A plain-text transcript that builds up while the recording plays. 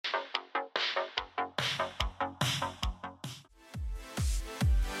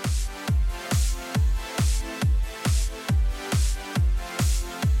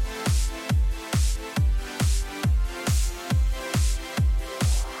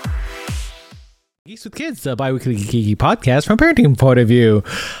Geeks with Kids, the bi-weekly geeky podcast from parenting point of view.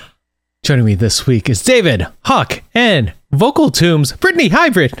 Joining me this week is David, Hawk, and Vocal Tombs. Brittany, hi,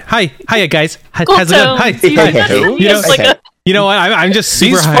 Britt. Hiya, guys. How's it going? Hi. You know what? I'm just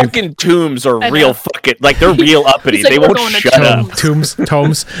super These hyped. fucking Tombs are real fucking, like, they're real uppity. They won't shut up.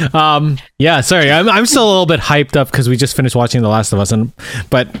 Tombs. Yeah, sorry. I'm still a little bit hyped up because we just finished watching The Last of Us,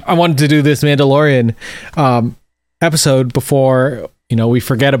 but I wanted to do this Mandalorian episode before, we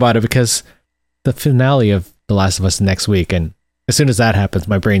forget about it, because the finale of The Last of Us next week, and as soon as that happens,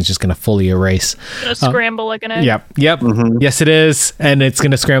 my brain's just going to fully erase. Gonna scramble like an egg. Yep. Mm-hmm. Yes, it is, and it's going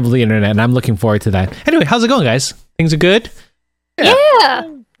to scramble the internet, and I'm looking forward to that. Anyway, how's it going, guys? Things are good?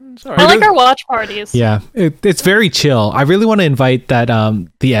 Yeah. I like our watch parties. Yeah, it's very chill. I really want to invite that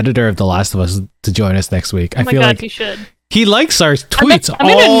the editor of The Last of Us to join us next week. I feel like you should. He likes our tweets I'm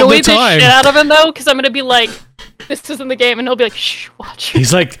gonna all annoy the time. the shit out of him though, because I'm gonna be like, "This isn't the game," and he'll be like, "Shh, watch."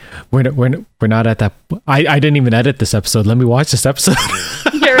 He's like, "We're not at that. I didn't even edit this episode. Let me watch this episode."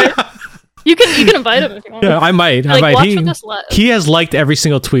 Yeah, right. You can invite him if you want. Yeah, I might. Watch he has liked every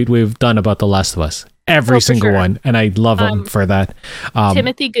single tweet we've done about The Last of Us. Every single one, and I love him for that.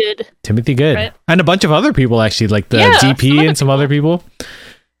 Timothy Good, right? And a bunch of other people actually, like the DP and some other people.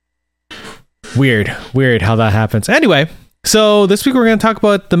 Weird how that happens. Anyway, so this week we're going to talk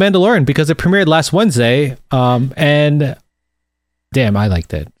about The Mandalorian because it premiered last Wednesday, and damn, I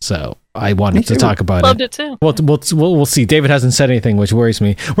liked it. So I wanted to talk about Loved it too. We'll see. David hasn't said anything, which worries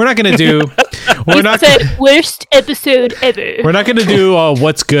me. We're not going to do. Worst episode ever. We're not going to do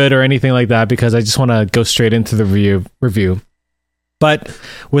what's good or anything like that because I just want to go straight into the review. But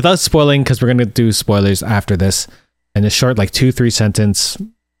without spoiling, because we're going to do spoilers after this, and a short, 2-3 sentence.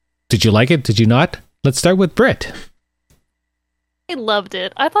 Did you like it? Did you not? Let's start with Britt. I loved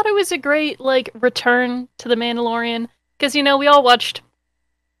it. I thought it was a great return to The Mandalorian because we all watched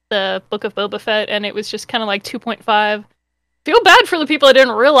the Book of Boba Fett, and it was just kind of 2.5. Feel bad for the people that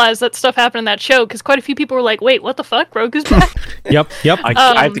didn't realize that stuff happened in that show, because quite a few people were like, "Wait, what the fuck? Grogu's back?" Yep.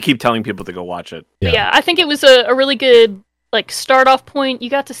 I have to keep telling people to go watch it. Yeah, I think it was a really good start off point. You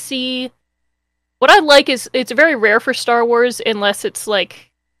got to see what I like is it's very rare for Star Wars unless it's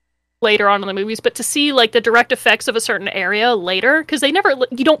later on in the movies, but to see the direct effects of a certain area later, because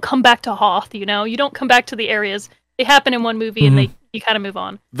you don't come back to Hoth, you don't come back to the areas. They happen in one movie and you kind of move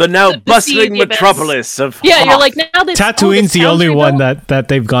on. The now bustling metropolis of Hoth. You're like, now this Tatooine's the only one that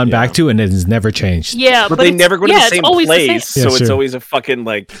they've gone back to, and it has never changed. Yeah, but they never go to the same place, so it's always a fucking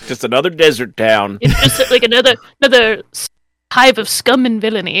just another desert town. It's just another hive of scum and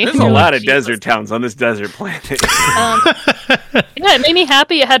villainy. There's a lot of desert towns on this desert planet. It made me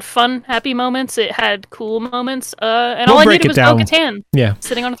happy. It had fun, happy moments. It had cool moments. And all I needed was Bo-Katan. Yeah,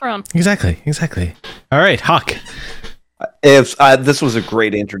 sitting on a throne. Exactly. All right, Hawk. This was a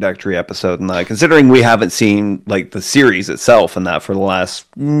great introductory episode, and considering we haven't seen the series itself and that for the last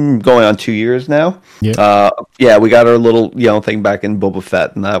going on 2 years now. Yeah, we got our little thing back in Boba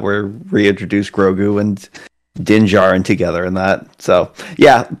Fett, and that we're reintroduced Grogu and Din Djarin together, and that. So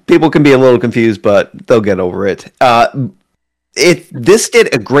yeah, people can be a little confused, but they'll get over it. This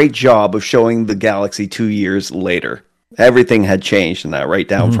did a great job of showing the galaxy 2 years later. Everything had changed in that, right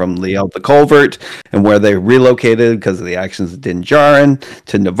down from the culvert and where they relocated because of the actions of Din Djarin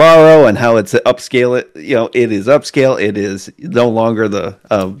to Navarro, and how it's upscale. It is upscale. It is no longer the.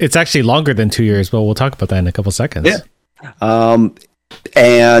 It's actually longer than 2 years, but we'll talk about that in a couple seconds. Yeah.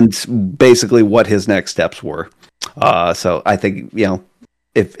 And basically what his next steps were. So I think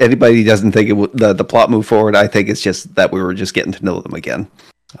if anybody doesn't think the plot moved forward, I think it's just that we were just getting to know them again,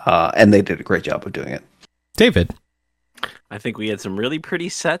 and they did a great job of doing it. David. I think we had some really pretty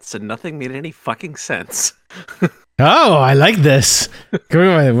sets and nothing made any fucking sense. Oh, I like this.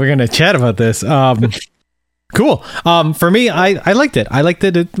 We're going to chat about this. Cool. For me, I liked it. I liked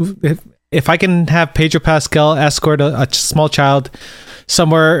it. If I can have Pedro Pascal escort a small child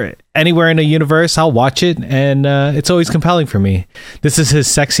anywhere in a universe, I'll watch it. And it's always compelling for me. This is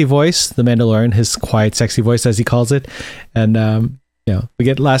his sexy voice, The Mandalorian, his quiet, sexy voice, as he calls it. And, we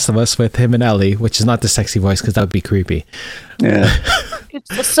get Last of Us with him and Ellie, which is not the sexy voice because that would be creepy. Yeah, it's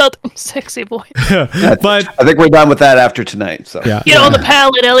the southern sexy voice. But I think we're done with that after tonight. So yeah. Get on the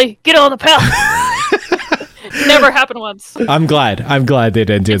pallet, Ellie. Get on the pallet. Never happened once. I'm glad they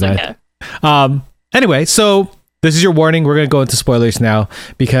didn't do that. Okay. Anyway, so this is your warning. We're going to go into spoilers now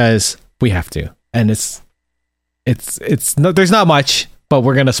because we have to, and it's no, there's not much, but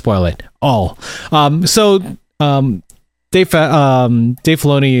we're going to spoil it all. Dave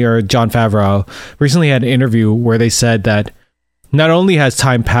Filoni or Jon Favreau recently had an interview where they said that not only has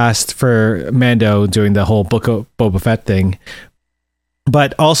time passed for Mando doing the whole Book of Boba Fett thing,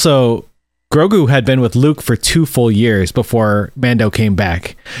 but also Grogu had been with Luke for 2 full years before Mando came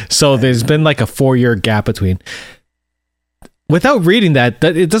back. So there's been like a 4-year gap between. Without reading that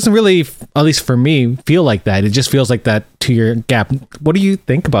it doesn't really, at least for me, feel like that. It just feels like that 2-year gap. What do you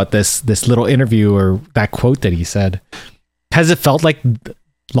think about this little interview or that quote that he said? Has it felt like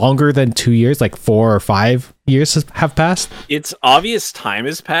longer than 2 years, like 4 or 5 years have passed? It's obvious time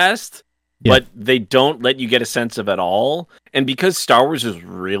has passed, but they don't let you get a sense of it all. And because Star Wars is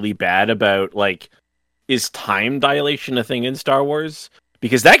really bad about, like, is time dilation a thing in Star Wars?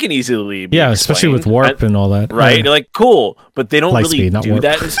 Because that can easily be explained, especially with warp and all that. Right? Like, cool, but they don't Light really speed, not do warp.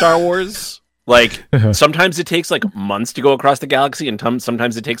 that in Star Wars. Like, sometimes it takes, like, months to go across the galaxy, and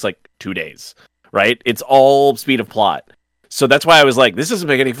sometimes it takes, like, 2 days. Right? It's all speed of plot. So that's why I was like, this doesn't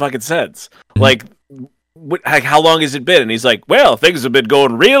make any fucking sense. Like, how long has it been? And he's like, well, things have been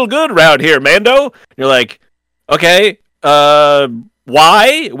going real good around here, Mando. And you're like, okay,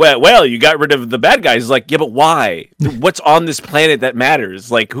 why? Well, you got rid of the bad guys. He's like, yeah, but why? What's on this planet that matters?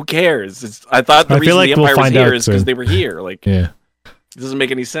 Like, who cares? I thought the reason the Empire was here is because they were here. Like, it doesn't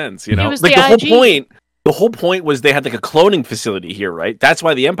make any sense, you know? Like, the whole point was they had, like, a cloning facility here, right? That's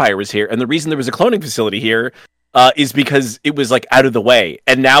why the Empire was here. And the reason there was a cloning facility here is because it was, like, out of the way.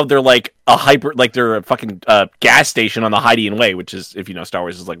 And now they're, like, they're a fucking gas station on the Hydian Way, which is, if you know Star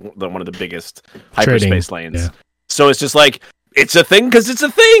Wars, is, like, one of the biggest hyperspace lanes. Yeah. So it's just, like, it's a thing because it's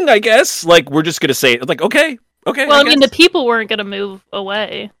a thing, I guess. Like, we're just going to say it. Like, okay. Well, I mean, the people weren't going to move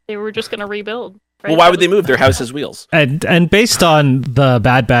away. They were just going to rebuild. Right? Well, why would they move? Their house has wheels. And based on the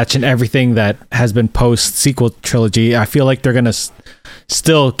Bad Batch and everything that has been post-sequel trilogy, I feel like they're going to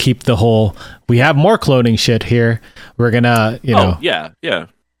still keep the whole, we have more cloning shit here. We're going to, you know. Yeah.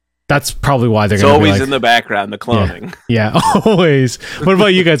 That's probably why they're going to be always in the background, the cloning. Yeah, always. What about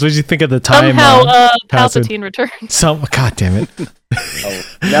you guys? What did you think of the time? Somehow Palpatine returned. God damn it.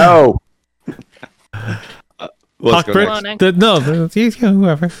 No.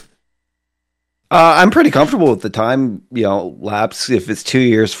 Whoever. I'm pretty comfortable with the time, lapse. If it's 2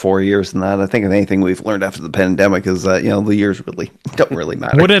 years, 4 years, and that, I think anything we've learned after the pandemic is that the years really don't really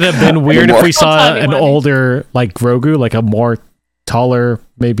matter. Would it have been weird if we saw an older, like Grogu, like a more taller,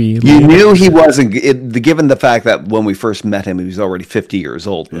 maybe? You knew he wasn't. Given the fact that when we first met him, he was already 50 years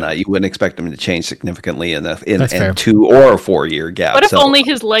old, and that you wouldn't expect him to change significantly in a 2 or 4 year gap. What if only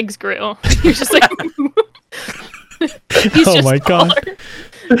his legs grew? You're just like, he's just my taller. God.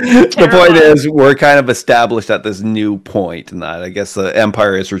 The point is, we're kind of established at this new point, and that I guess the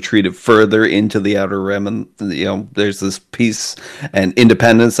Empire has retreated further into the Outer Rim, and there's this peace and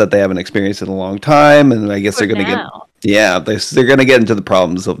independence that they haven't experienced in a long time, and I guess they're going to get, they're going to get into the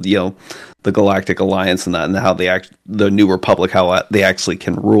problems of the Galactic Alliance and that, and how the New Republic, how they actually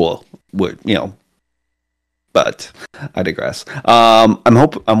can rule, But I digress.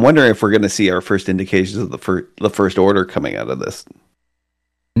 I'm wondering if we're going to see our first indications of the First Order coming out of this.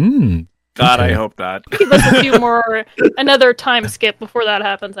 God, I hope not. Give us another time skip before that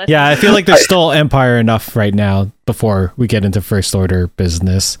happens. I feel like there's still Empire enough right now before we get into First Order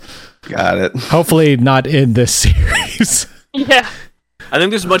business. Got it. Hopefully not in this series. Yeah. I think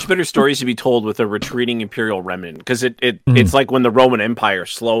there's much better stories to be told with a retreating Imperial remnant, because it's like when the Roman Empire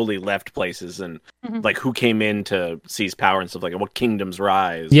slowly left places and like who came in to seize power and stuff like that, what kingdoms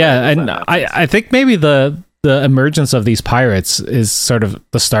rise. Yeah, and I think maybe the emergence of these pirates is sort of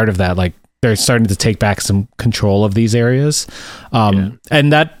the start of that. Like they're starting to take back some control of these areas. And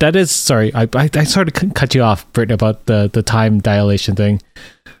that is, sorry, I sort of cut you off, Britt, about the time dilation thing.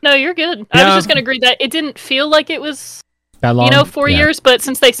 No, you're good. I was just going to agree that it didn't feel like it was that long, 4 years, but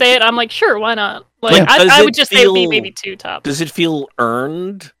since they say it, I'm like, sure, why not? Like, I would just say it'd be maybe 2 tops. Does it feel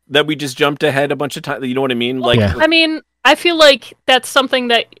earned that we just jumped ahead a bunch of times? You know what I mean? Well, I mean, I feel like that's something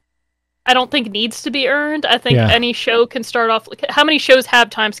that I don't think needs to be earned. I think any show can start off. Like, how many shows have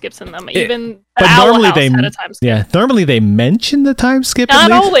time skips in them? Even the Owl House had a time skip. Yeah, normally they mention the time skip.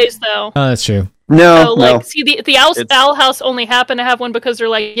 Not always, though. Oh, that's true. No. See, the Owl House only happened to have one because they're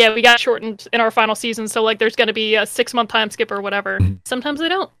like, we got shortened in our final season, so like there's going to be a 6-month time skip or whatever. Sometimes they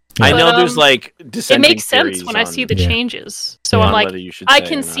don't. I know there's like dissenting it makes sense when I see the changes. So I'm like, I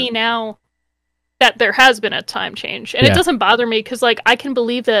can see now that there has been a time change, and it doesn't bother me because like I can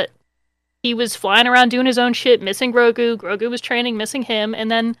believe that he was flying around doing his own shit, missing Grogu. Grogu was training, missing him, and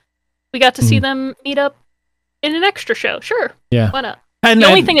then we got to see them meet up in an extra show. Sure, why not? And the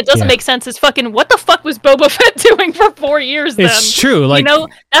only thing that doesn't make sense is fucking what the fuck was Boba Fett doing for 4 years then? It's true. Like,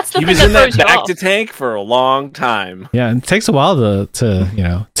 that's the thing that throws you off. He was in that back to tank for a long time. Yeah, it takes a while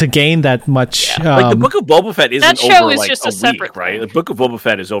to gain that much. Like the Book of Boba Fett isn't that show over is like just a separate week, right? The Book of Boba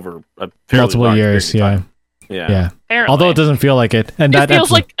Fett is over a multiple years. Yeah. Yeah. Apparently. Although it doesn't feel like it. And It that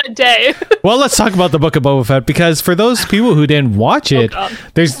feels like a day. Well, let's talk about the Book of Boba Fett, because for those people who didn't watch it, God.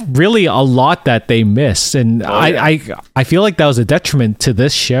 there's really a lot that they missed, and I feel like that was a detriment to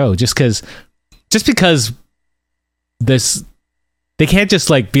this show, just because this, they can't just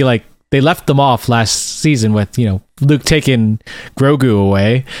like be like, they left them off last season with, you know, Luke taking Grogu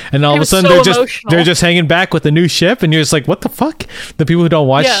away, and all of a sudden they're just hanging back with a new ship, and you're just like, what the fuck? The people who don't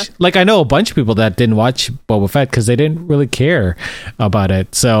watch, like, I know a bunch of people that didn't watch Boba Fett because they didn't really care about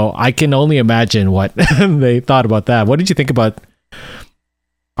it, so I can only imagine what they thought about that. What did you think about?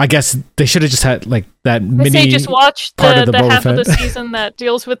 I guess they should have just had like that mini. Say just watch part the of the Boba half Fett. of the season that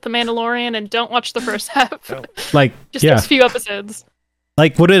deals with the Mandalorian, and don't watch the first half. Like, Just those few episodes.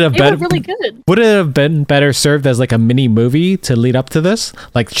 Like, would it have They were been really good. Would it have been better served as like a mini movie to lead up to this?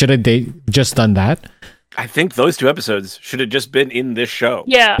 Like, should they just done that? I think those 2 episodes should have just been in this show.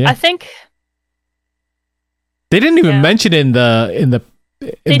 Yeah, Yeah. I think They didn't even mention in the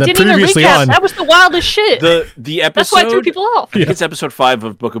they didn't even previously recap. on. That was the wildest shit. The episode. That's why it threw people off. I think it's episode 5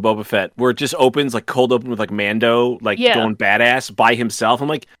 of Book of Boba Fett, where it just opens like cold open with like Mando like going badass by himself. I'm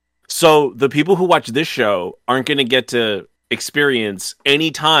like, so the people who watch this show aren't going to get to experience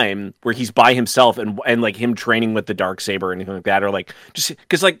any time where he's by himself and like him training with the Darksaber or anything like that, or like just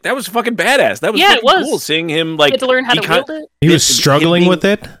because like that was fucking badass. That was Yeah, it was. cool seeing him like You had to learn how to wield it. He was struggling with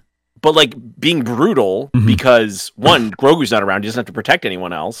it. but like being brutal because 1, Grogu's not around, he doesn't have to protect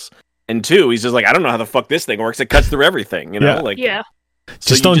anyone else, and 2, he's just like, I don't know how the fuck this thing works. It cuts through everything, you know. Yeah. Like, Yeah. so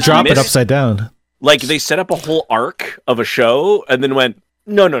Just don't you drop it miss- upside down. Like they set up a whole arc of a show and then went,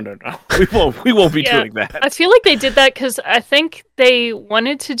 no, we won't be doing that. I feel like they did that because I think they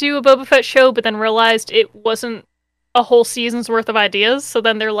wanted to do a Boba Fett show, but then realized it wasn't a whole season's worth of ideas. So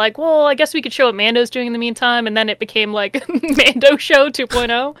then they're like, well, I guess we could show what Mando's doing in the meantime, and then it became like Mando Show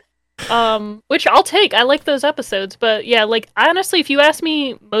 2.0. Which I'll take. I like those episodes, but yeah, like honestly, if you ask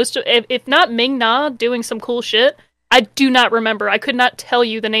me, if not Ming Na doing some cool shit, I do not remember. I could not tell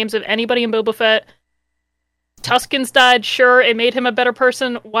you the names of anybody in Boba Fett. Tuskens died, sure, it made him a better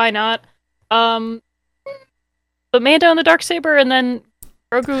person, why not? But Mando and the Darksaber, and then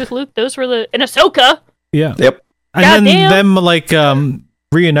Grogu with Luke, those were and Ahsoka! Yeah. Yep. And then Goddamn. them like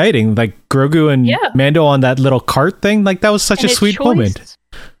reuniting, like Grogu and Mando on that little cart thing, like that was such a his sweet choice. moment.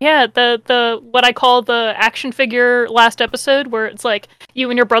 Yeah, the what I call the action figure last episode, where it's like you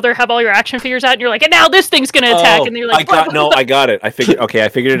and your brother have all your action figures out, and you're like, and now this thing's gonna attack, and you're like, I got it. I figured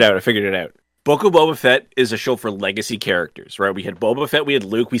it out. Book of Boba Fett is a show for legacy characters, right? We had Boba Fett, we had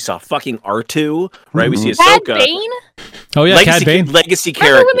Luke, we saw fucking R2, right? We see Cad Ahsoka. Bane? Oh yeah, Cad Bane. Legacy Remember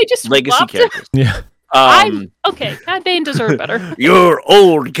characters. when they just legacy swapped? characters. Yeah. Okay, Cad Bane deserved better. You're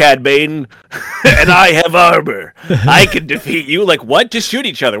old, Cad Bane, and I have armor. I can defeat you. Like, what? Just shoot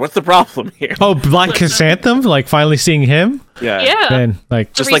each other. What's the problem here? Oh, Black Chrysanthemum, like finally seeing him. Yeah. And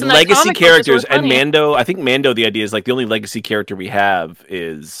like just like reason that legacy comic book is characters worth and money. Mando. I think Mando, the idea is like the only legacy character we have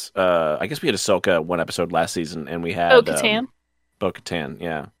is I guess we had Ahsoka one episode last season, and we had Bo-Katan. Bo-Katan,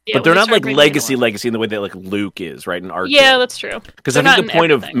 yeah. Yeah, But they're when they not started like bringing legacy in the way that like Luke is, right? And R2. Yeah, that's true. Because I They're think not the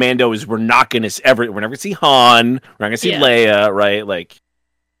point in of everything. Mando is we're not going to we're never going to see Han, we're not going to see Yeah. Leia, right? Like,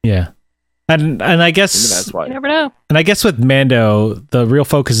 yeah. And I maybe guess that's why. You never know. And I guess with Mando, the real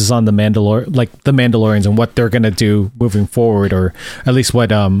focus is on the the Mandalorians and what they're gonna do moving forward, or at least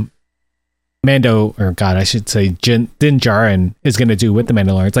what Mando, or God, I should say Din Djarin is gonna do with the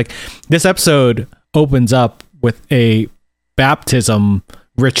Mandalorians. Like, this episode opens up with a baptism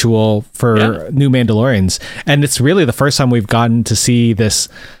ritual for new Mandalorians, and it's really the first time we've gotten to see this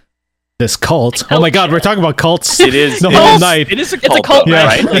cult. Oh my God, we're talking about cults. It is the it whole is- night. It is a It's a cult, cult, though, Yeah,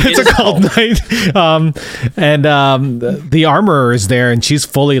 right? Like, it's it a is cult night. The armorer is there, and she's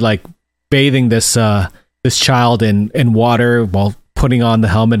fully like bathing this child in water while putting on the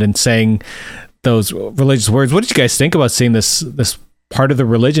helmet and saying those religious words. What did you guys think about seeing this part of the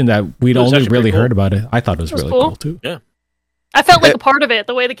religion that we'd It was only actually really pretty cool. heard about it? I thought it was It was really cool. cool too. Yeah. I felt like a part of it.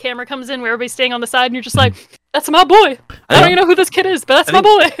 The way the camera comes in, where everybody's staying on the side, and you're just like, "That's my boy." I don't even know who this kid is, but that's my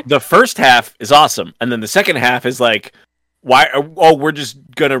boy. The first half is awesome, and then the second half is like, why? Oh, we're just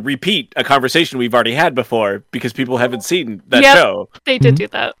gonna repeat a conversation we've already had before because people haven't seen that Yep. show. They did do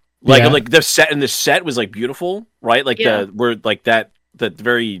that. Like, Yeah. like the set was like beautiful, right? Like Yeah. the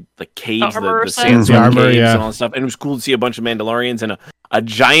very like caves, armor the set. sandstone The armor, caves yeah. and all that stuff, and it was cool to see a bunch of Mandalorians and a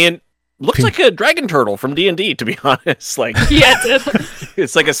giant. Looks like a dragon turtle from D&D, to be honest. Like, Yeah, it did.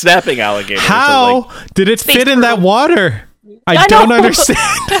 it's like a snapping alligator. So, How like, did it Space fit in that turtle. water? I I don't know. understand.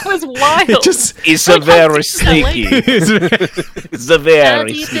 That was wild. It just it's Like, a how very deep is that lake? sneaky. It's a How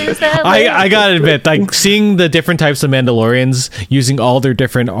very deep sneaky. is that lake? I gotta admit, like seeing the different types of Mandalorians using all their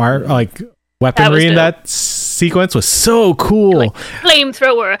different weaponry in dope. that sequence was so cool. Like,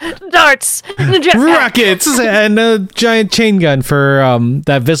 flamethrower, darts, rockets, and a giant chain gun for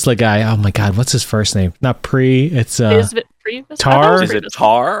that Vizsla guy. Oh my god, what's his first name? Not Pre, it's Tar. Is it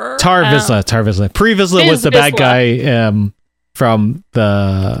Tar? Tar Vizsla. Pre Vizsla was the bad guy from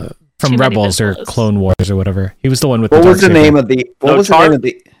Rebels or Clone Wars or whatever. He was the one with what the was the name of the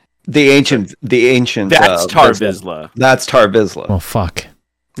ancient That's Tar Vizsla. That's Tar Vizsla. Oh fuck.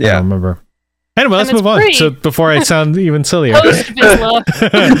 Yeah. I don't remember. Anyway, let's move on. So before I sound even sillier.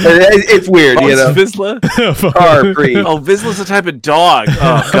 It's weird, you know. Vizsla? Tar Pre. Oh, Vizsla's a type of dog.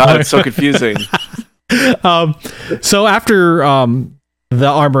 Oh god, it's so confusing. So after the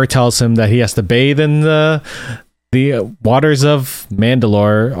armor tells him that he has to bathe in the waters of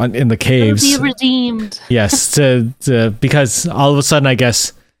Mandalore in the caves. Be redeemed. Yes, because all of a sudden, I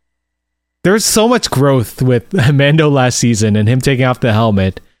guess there's so much growth with Mando last season and him taking off the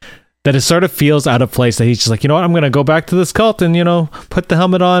helmet that it sort of feels out of place. That he's just like, you know what, I'm gonna go back to this cult and put the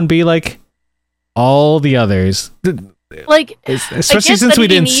helmet on, be like all the others. Like, especially since we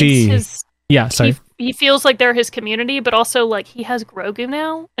didn't see. Yeah, sorry. He feels like they're his community, but also like he has Grogu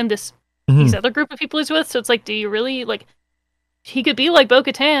now and these other group of people he's with. So it's like, do you really like? He could be like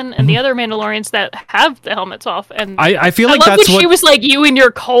Bo-Katan and the other Mandalorians that have the helmets off. And I feel like I love that's when what she was like, you and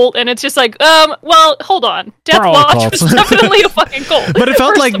your cult, and it's just like, well, hold on, Death Watch was definitely a fucking cult. But it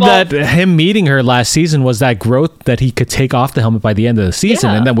felt like that him meeting her last season was that growth that he could take off the helmet by the end of the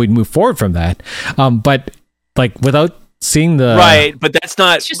season, and then we'd move forward from that. But like without seeing the right, but that's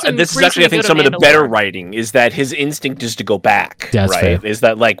not. This is actually, I think, some of the better Mandalore. writing is that his instinct is to go back. Yeah, that's right, fair. is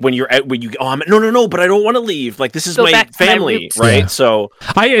that like when you're when you no, but I don't want to leave. Like this is Go my back to my family, roots. right? Yeah. So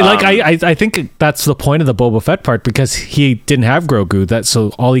I think that's the point of the Boba Fett part because he didn't have Grogu. So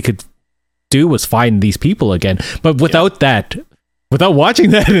all he could do was find these people again. But without without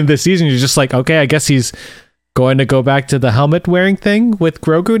watching that in this season, you're just like, okay, I guess he's going to go back to the helmet wearing thing with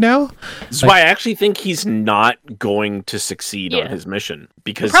Grogu now. This is why I actually think he's not going to succeed on his mission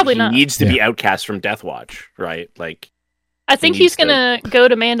because he needs to be outcast from Death Watch, right? Like, I think he's gonna go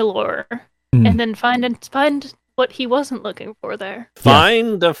to Mandalore and then find what he wasn't looking for there.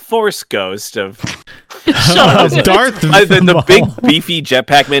 Find the Force ghost of Darth. the big beefy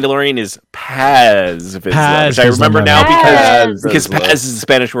jetpack Mandalorian is Paz Vizsla, which I remember now because Paz is the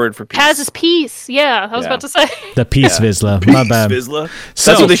Spanish word for peace. Paz is peace. Yeah, I was about to say. The Peace Vizsla. My bad. Vizsla.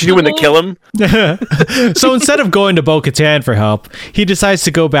 That's what they should do when they kill him. So instead of going to Bo-Katan for help, he decides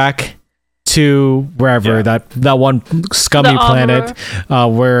to go back to wherever that one scummy planet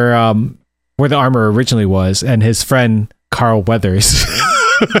where the armor originally was, and his friend Carl Weathers.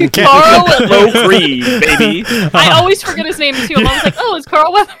 Carl Low Creed, baby. I always forget his name too. I'm always like, oh, it's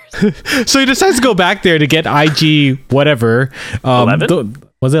Carl Weathers. So he decides to go back there to get IG whatever. 11?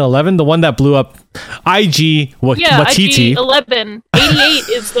 Was it 11? The one that blew up IG Watiti. IG 11. 88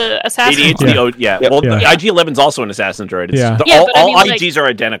 is the assassin. 88 IG-11 is also an assassin droid. All IGs are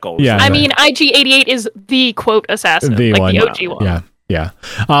identical. Yeah, I mean, IG-88 is the quote assassin, the OG one. Yeah.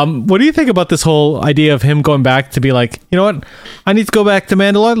 What do you think about this whole idea of him going back to be like, you know what? I need to go back to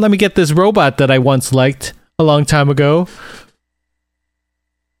Mandalore. Let me get this robot that I once liked a long time ago.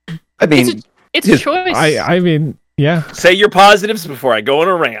 I mean, it's a choice. I mean, yeah. Say your positives before I go on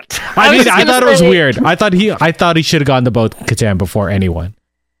a rant. I thought it was weird. I thought he should have gone to Bo-Katan before anyone.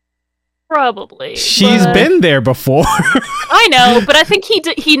 Probably. She's been there before. I know, but I think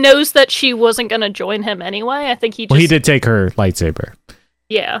he knows that she wasn't going to join him anyway. I think he did take her lightsaber.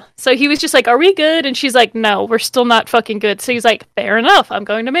 Yeah. So he was just like, are we good? And she's like, no, we're still not fucking good. So he's like, fair enough. I'm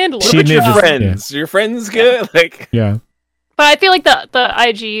going to Mandalore. But your friends. Yeah. Your friends good? Yeah. But I feel like the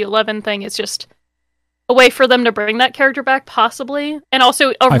IG-11 thing is just a way for them to bring that character back, possibly. And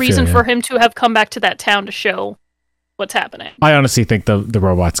also a reason for him to have come back to that town to show what's happening. I honestly think the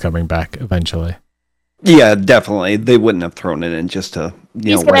robot's coming back eventually. Yeah, definitely. They wouldn't have thrown it in just to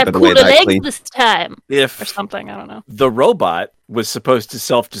wipe it away that clean. This time, or something. I don't know. The robot was supposed to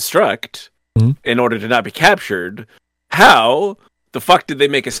self-destruct in order to not be captured. How the fuck did they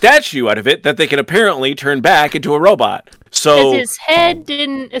make a statue out of it that they can apparently turn back into a robot? So his head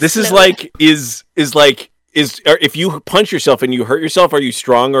didn't. This is like is if you punch yourself and you hurt yourself, are you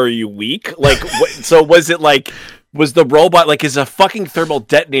strong or are you weak? Like, so was it like? Was the robot like is a fucking thermal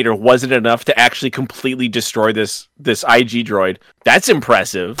detonator wasn't enough to actually completely destroy this IG droid? That's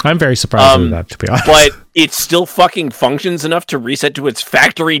impressive. I'm very surprised with that, to be honest. But it still fucking functions enough to reset to its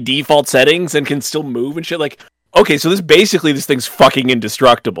factory default settings and can still move and shit. Like, okay, so this thing's fucking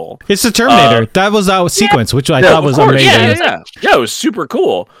indestructible. It's the Terminator. That was our sequence, which I thought was amazing. Yeah, it was super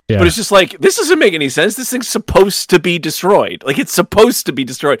cool. Yeah. But it's just like, this doesn't make any sense. This thing's supposed to be destroyed. Like, it's supposed to be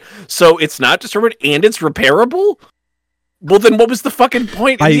destroyed. So it's not destroyed and it's repairable? Well, then what was the fucking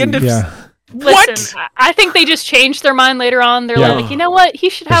point at the end of... What? Listen, I think they just changed their mind later on. They're like, you know what? He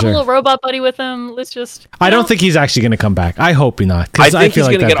should have a little robot buddy with him. Let's just... I don't think he's actually going to come back. I hope not. I think he's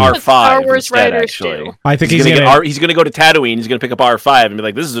going to get R5 Star Wars instead, writers actually. do. I think he's going to go to Tatooine. He's going to pick up R5 and be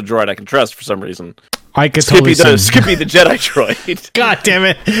like, this is a droid I can trust for some reason. I could Skippy the Jedi droid. God damn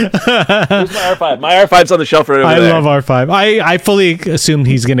it. Where's my R5? My R5's on the shelf right over there. I love R5. I fully assumed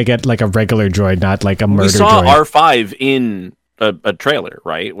he's going to get like a regular droid, not like a murder droid. We saw R5 in a trailer,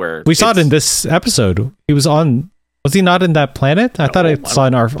 right? Where we saw it in this episode. He was on. Was he not in that planet? I thought I saw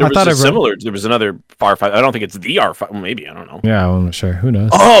an R5. Similar. There was another R5. I don't think it's the R5. Well, maybe, I don't know. Yeah, I'm not sure. Who knows?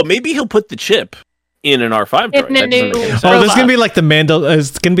 Oh, maybe he'll put the chip in an R5 droid. This is gonna be like the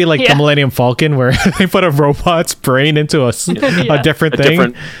It's gonna be like the Millennium Falcon, where they put a robot's brain into a different thing.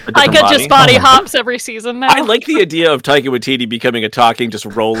 Taika just body hops every season now. I like the idea of Taika Waititi becoming a talking, just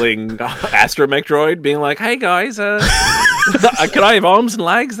rolling astromech droid, being like, "Hey guys, can I have arms and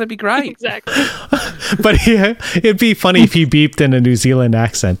legs? That'd be great." Exactly. But it'd be funny if he beeped in a New Zealand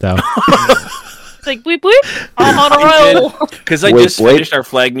accent, though. It's like, bleep, bleep. I'm on a roll. Because I just finished Our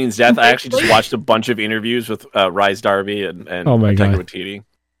Flag Means Death. I actually just watched a bunch of interviews with Rhys Darby and oh my Taika God. Waititi.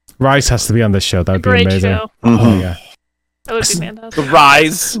 Rhys has to be on this show. That would be amazing. Show. Oh yeah. That would be fantastic.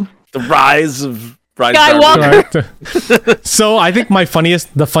 The rise of Rhys Skywalker. So I think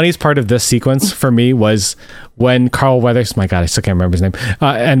the funniest part of this sequence for me was when Carl Weathers, my God, I still can't remember his name,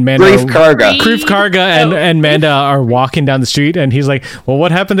 and Mando, Greef Karga and Manda are walking down the street, and he's like, "Well,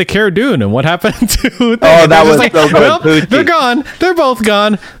 what happened to Cara Dune, and what happened to?" Oh, that was like, so good. Well, they're gone. They're both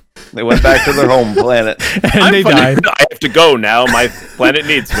gone. They went back to their home planet, and they died. I have to go now. My planet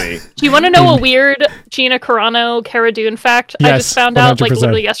needs me. Do you want to know a weird Gina Carano Cara Dune fact? Yes, I just found out 100%. like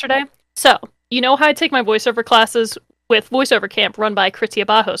literally yesterday. So you know how I take my voiceover classes with Voiceover Camp run by Kritia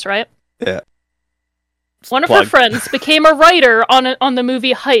Bajos, right? Yeah. One of her friends became a writer on the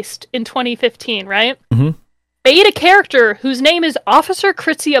movie Heist in 2015, right? Mm-hmm. Made a character whose name is Officer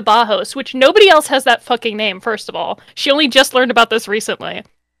Kritia Bajos, which nobody else has that fucking name, first of all. She only just learned about this recently.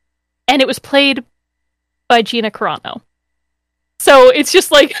 And it was played by Gina Carano. So it's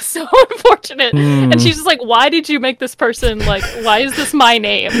just like so unfortunate. And she's just like, why did you make this person like, why is this my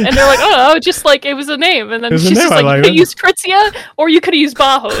name? And they're like, oh, just like it was a name. And then she's just like, you could use Kritia or you could use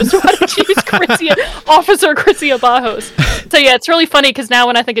Bajos. Why did you use Kritia, Officer Kritia Bajos? So yeah, it's really funny because now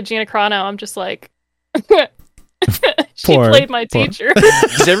when I think of Gina Carano, I'm just like, she played my teacher.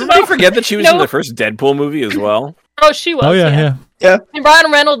 Does everybody forget that she was in the first Deadpool movie as well? Oh, she was. Oh yeah. And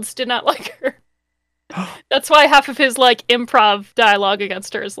Ryan Reynolds did not like her. That's why half of his like improv dialogue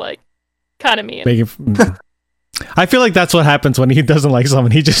against her is like kind of mean. I feel like that's what happens when he doesn't like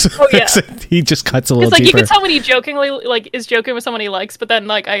someone. He just he just cuts a little deeper. It's like you can tell when he jokingly like is joking with someone he likes, but then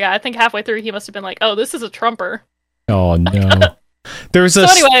like I think halfway through he must have been like, "Oh, this is a Trumper." Oh no. There was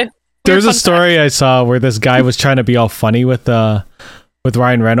a story I saw where this guy was trying to be all funny with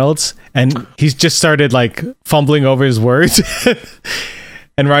Ryan Reynolds, and he's just started like fumbling over his words.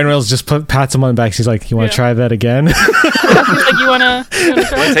 And Ryan Reynolds just pats him on the back. He's like, "You want to try that again?" He's like, "You wanna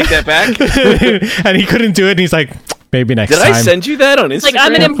take that back?" And he couldn't do it. And he's like, "Maybe next time." Did I send you that on Instagram? Like,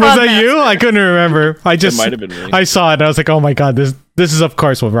 I'm an improv Was that you? I couldn't remember. It might have been me. I saw it and I was like, "Oh my God, this is of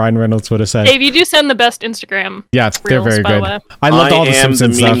course what Ryan Reynolds would have said." Dave, you do send the best Instagram. Yeah, they're very good. I loved all the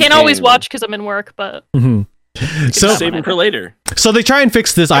Simpsons stuff. I can't always watch because I'm in work, but. Mm-hmm. So save it for later. So they try and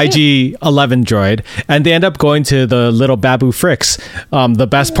fix this IG-11 droid, and they end up going to the little Babu Fricks. The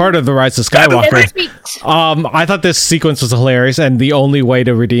best part of the Rise of Skywalker. I thought this sequence was hilarious, and the only way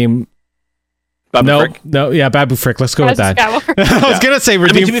to redeem. Babu Frick. Let's go with that. I was gonna say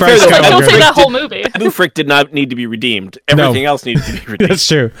redeem Skywalker. I don't say that whole movie. Babu Frick did not need to be redeemed. Everything else needed to be redeemed. That's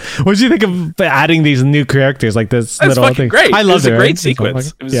true. What do you think of adding these new characters like this? That's little fucking thing? great. I loved it. Was a great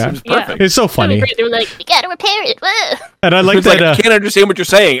sequence. It was perfect. It's so funny. They were like, "We gotta repair it." And I like that. I can't understand what you're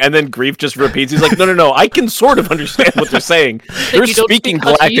saying, and then Greef just repeats. He's like, "No. I can sort of understand what they're saying. They're speaking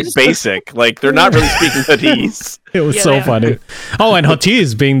Galactic Basic. Like they're not really speaking Huttese." It was so funny. Oh, and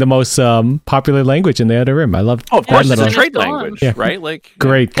Huttese being the most popular language in the Outer Rim. I love. Oh, of course, it's a trade language, right? Like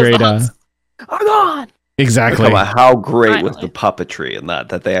great. Exactly. How great was the puppetry in that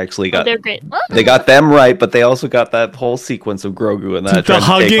they actually got? They're great. They got them right, but they also got that whole sequence of Grogu and that. The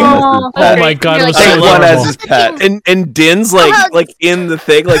hugging. Oh my God! It was so one as his pet. And Din's like in the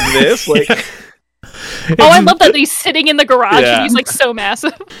thing like this, like. I love that he's sitting in the garage and he's like so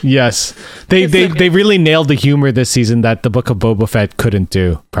massive. Yes, they really nailed the humor this season that the Book of Boba Fett couldn't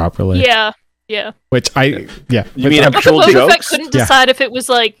do properly. Yeah. Which you mean Book of actual Boba jokes? Fett couldn't decide if it was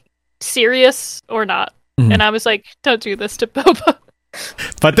like serious or not, and I was like, "Don't do this to Boba."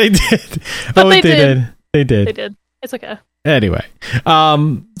 But they did. They did. It's okay. Anyway,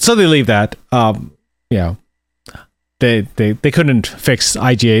 so they leave that. They couldn't fix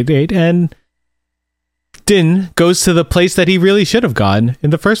IG-88, and Din goes to the place that he really should have gone in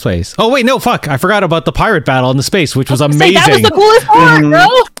the first place. Oh wait, no, fuck! I forgot about the pirate battle in the space, which was amazing. That was the coolest part, bro.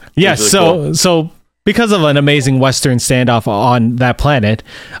 Yes, really so because of an amazing Western standoff on that planet,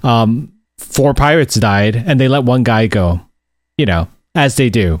 4 pirates died, and they let one guy go. As they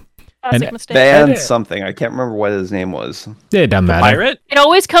do. Classic mistake. Ban something. I can't remember what his name was. It doesn't matter. Pirate? It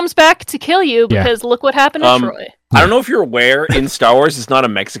always comes back to kill you because look what happened to Troy. I don't know if you're aware, in Star Wars, it's not a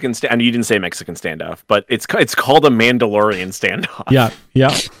Mexican and you didn't say Mexican standoff, but it's called a Mandalorian standoff.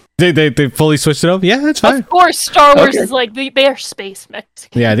 Yeah. They fully switched it up. Yeah, that's fine. Of course, Star Wars is like they are space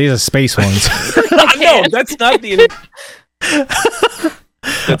Mexicans. Yeah, these are space ones. No, that's not the.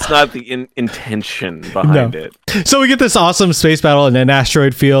 That's not the intention behind it. So we get this awesome space battle in an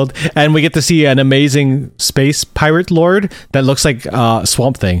asteroid field, and we get to see an amazing space pirate lord that looks like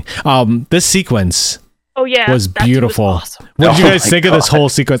Swamp Thing. This sequence was beautiful. Awesome. What did you guys think of this whole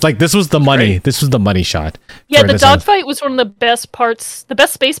sequence? Like, this was the money. This was the money shot. Yeah, the dogfight was one of the best parts, the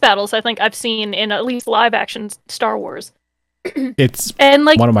best space battles I think I've seen in at least live action Star Wars. It's and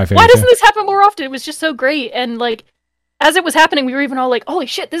like, one of my favorites. Why doesn't this happen more often? It was just so great, and like, as it was happening, we were even all like, "Holy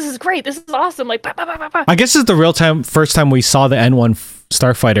shit, this is great! This is awesome!" Like, bah, bah, bah, bah, bah. I guess it's the first time we saw the N1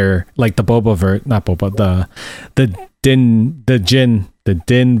 starfighter, like the not Boba, the Din Djarin,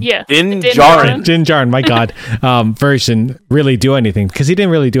 my god, version really do anything, because he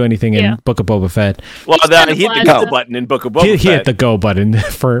didn't really do anything in Book of Boba Fett. Well, he hit the go button in Book of Boba Fett. He hit the go button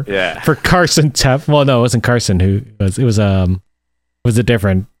for Carson Teff. Well, no, it wasn't Carson it was a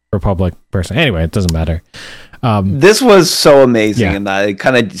different Republic person. Anyway, it doesn't matter. This was so amazing in that it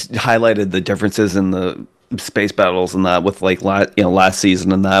kind of highlighted the differences in the space battles and that with like last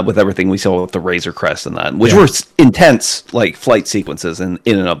season and that with everything we saw with the Razor Crest and that, which were intense like flight sequences in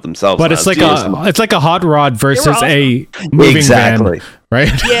and of themselves. But it's like a hot rod versus a moving van,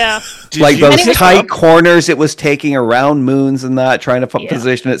 right? Yeah, like those tight corners it was taking around moons and that, trying to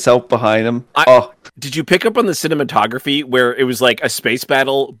position itself behind them. Did you pick up on the cinematography where it was like a space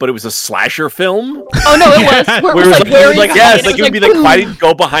battle, but it was a slasher film? Oh no, it was. Where it would be like fighting,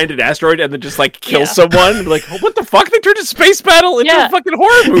 go behind an asteroid and then just like kill someone. And be like, what the fuck? They turned a space battle into a fucking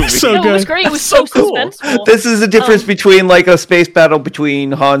horror movie. It was great. It was so cool. Suspenseful. This is the difference between like a space battle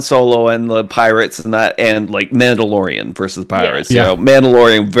between Han Solo and the pirates and that, and like Mandalorian versus pirates. Yeah.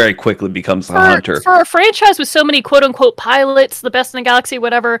 Mandalorian very quickly becomes the hunter. For a franchise with so many quote unquote pilots, the best in the galaxy,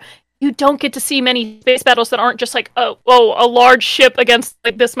 whatever. You don't get to see many space battles that aren't just like, a large ship against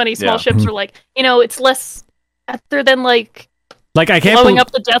like this many small ships, or like, it's less other than like I can't blowing up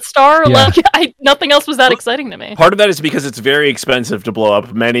the Death Star. Yeah. Like, nothing else was that exciting to me. Part of that is because it's very expensive to blow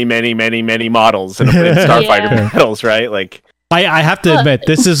up many, many, many, many models in Starfighter battles, right? Like, I have to admit,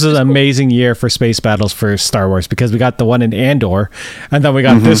 this is an amazing year for space battles for Star Wars, because we got the one in Andor, and then we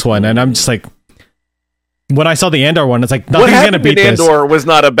got this one, and I'm just like, when I saw the Andor one, it's like, nothing's going to beat this. Andor was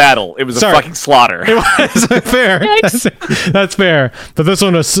not a battle. It was a fucking slaughter. It was fair. That's fair. But this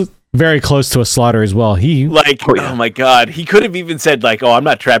one was very close to a slaughter as well. Oh my god. He could have even said like, I'm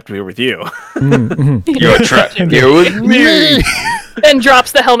not trapped here with you. You're trapped here with me. Then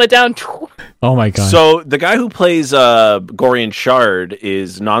drops the helmet down. Oh my god. So the guy who plays Gorian Shard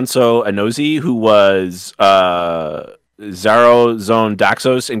is Nonso Anozie, who was Zaro Zone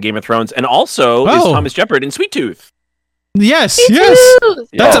Daxos in Game of Thrones, and also is Thomas Shepard in Sweet Tooth. Yes.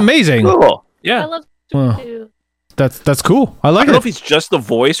 That's amazing. Cool. Yeah. I love Sweet Tooth. That's cool. I like it. I don't know if he's just the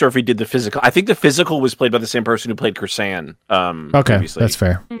voice or if he did the physical. I think the physical was played by the same person who played Kersan. Okay, previously. That's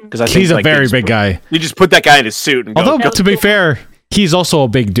fair. Because he's a very big guy. You just put that guy in his suit and Although, to be fair, he's also a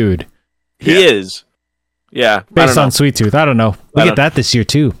big dude. He is. Yeah. Based on Sweet Tooth. I don't know. We get that this year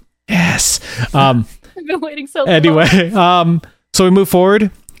too. Yes. I've been waiting so long. Anyway, so we move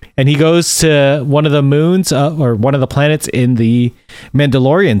forward, and he goes to one of the moons or one of the planets in the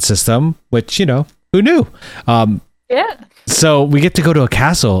Mandalorian system, which, who knew? Yeah. So we get to go to a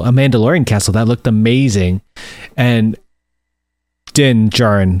castle, a Mandalorian castle that looked amazing, and Din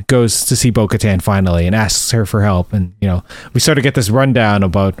Djarin goes to see Bo-Katan finally and asks her for help, and we sort of get this rundown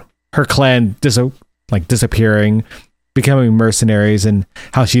about her clan disappearing, becoming mercenaries, and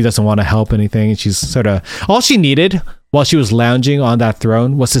how she doesn't want to help anything. And she's sort of, all she needed while she was lounging on that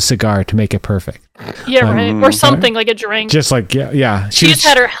throne was a cigar to make it perfect. Yeah, right. Or something like a drink. Just like, yeah. She just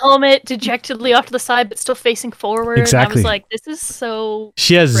had her helmet dejectedly off to the side, but still facing forward. Exactly. And I was like, this is so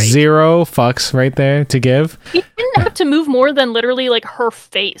She has great. zero fucks right there to give. He didn't have to move more than literally like her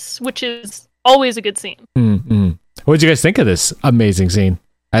face, which is always a good scene. Mm-hmm. What did you guys think of this amazing scene?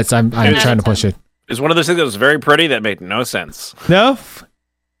 I'm trying to push it. It's one of those things that was very pretty that made no sense. No?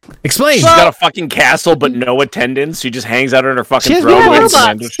 Explain. She's got a fucking castle, but no attendants. She just hangs out on her fucking She has throne.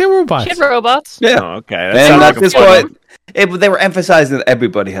 robots. They're robots. She had robots. Oh, okay. That And sounds at like a this fun- point, they were emphasizing that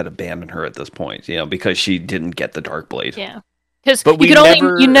everybody had abandoned her at this point, because she didn't get the Dark Blade. Yeah. Because But you we could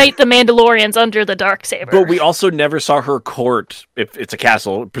never- only unite the Mandalorians under the Darksaber. But we also never saw her court. If it's a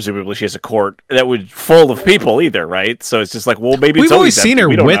castle, presumably she has a court that was full of people either, right? So it's just like, well, maybe it's We've always empty. seen her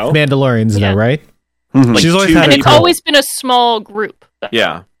We don't with know. Mandalorians, Yeah. though, right? Mhm. Like She's always two- had and a it's crew. always been a small group.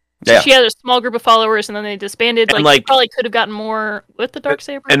 Yeah. So Yeah. she had a small group of followers, and then they disbanded. And, Like, like- probably could have gotten more with the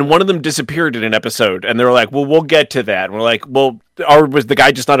Darksaber. And one of them disappeared in an episode, and they were like, well, we'll get to that. And we're like, well, was the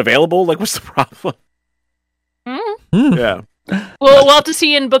guy just not available? Like, what's the problem? Hmm. Yeah. We'll have to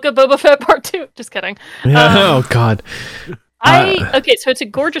see in Book of Boba Fett Part 2. Just kidding. Oh, God. Okay, so it's a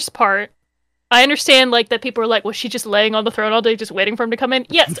gorgeous part. I understand, like, that people are like, was she just laying on the throne all day just waiting for him to come in?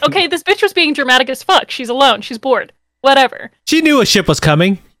 Yes, okay, this bitch was being dramatic as fuck. She's alone. She's bored. Whatever. She knew a ship was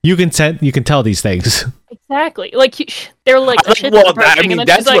coming. You can tell these things. Exactly. Like, they're like, a ship is Well, I approaching, mean, and then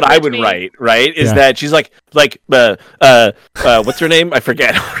that's she's like, what I "Where's would me?" write, right? Is Yeah. that she's like, what's her name? I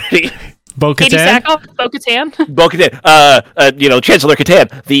forget already. Katie Bo-Katan? Sackhoff? Bo-Katan? Bo-Katan, Chancellor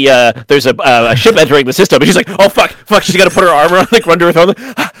Katan. There's a ship entering the system, and she's like, oh fuck, she's got to put her armor on, like run to her throne,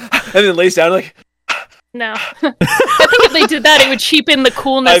 and then lays down, like, No. I think if they did that, it would cheapen the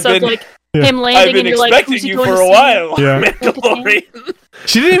coolness I've of, been- like, him I've landing, been and you're like, expecting who's he you going for to a see? while, Yeah. Mandalorian.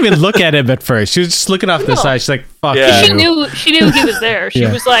 She didn't even look at him at first. She was just looking off the No. side. She's like, fuck Yeah. you. She knew he was there. She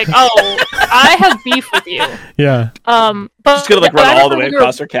Yeah. was like, oh, I have beef with you. Yeah. But She's gonna like but I run all the remember way when we were-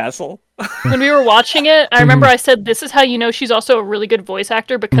 across her castle. When we were watching it, I remember I said, this is how you know she's also a really good voice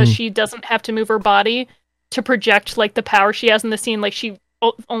actor, because she doesn't have to move her body to project like the power she has in the scene. Like, she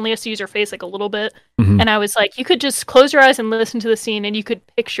only has to use her face like a little bit. Mhm. And I was like, you could just close your eyes and listen to the scene, and you could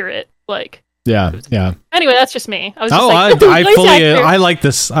picture it. Like, Yeah. Yeah. anyway, that's just me. I was just Oh, like, I voice fully. actor. I like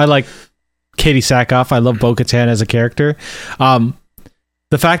this. I like Katie Sackhoff. I love Bo-Katan as a character.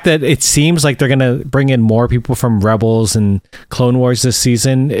 The fact that it seems like they're gonna bring in more people from Rebels and Clone Wars this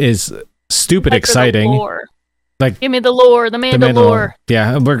season is stupid Like, for the exciting. lore. Like, give me the lore, the The Mandalore.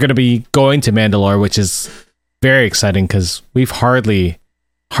 Yeah, we're gonna be going to Mandalore, which is very exciting because we've hardly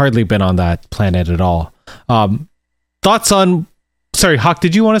been on that planet at all. Thoughts on? Sorry, Hawk,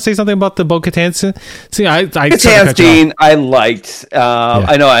 did you want to say something about the Bo-Katan scene? See, I sorta Katan cut you off. scene I liked.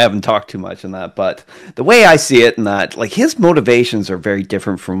 I know I haven't talked too much on that, but the way I see it, in that like his motivations are very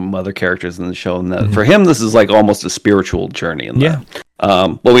different from other characters in the show. And that for him, this is like almost a spiritual journey. In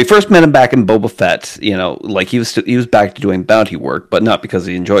that. When we first met him back in Boba Fett, like he was back to doing bounty work, but not because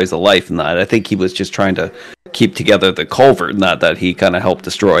he enjoys the life in that. I think he was just trying to keep together the culvert that he kind of helped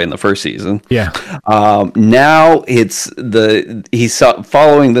destroy in the first season. Yeah, Now he's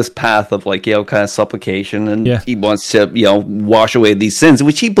following this path of like kind of supplication, and he wants to wash away these sins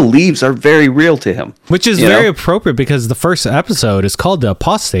which he believes are very real to him, which is very appropriate because the first episode is called the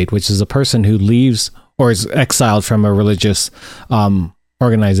apostate, which is a person who leaves or is exiled from a religious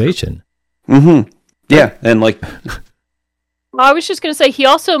organization. Yeah, and like I was just going to say, he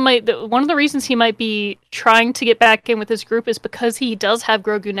also might, one of the reasons he might be trying to get back in with his group is because he does have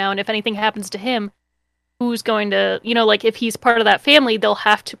Grogu now, and if anything happens to him, who's going to, like, if he's part of that family, they'll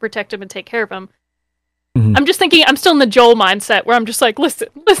have to protect him and take care of him. I'm just thinking, I'm still in the Joel mindset, where I'm just like, listen,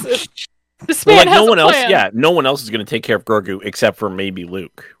 this man has a plan. No one else is going to take care of Grogu except for maybe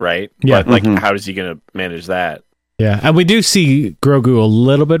Luke, right? Yeah. But, like, how is he going to manage that? Yeah, and we do see Grogu a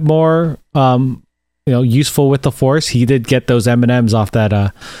little bit more useful with the Force. He did get those M&Ms off that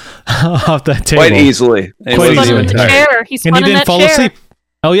off that table quite easily. Quite He's easily. in the chair. He's and he in didn't that fall chair. asleep.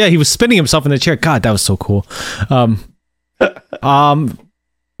 Oh yeah, he was spinning himself in the chair. God, that was so cool.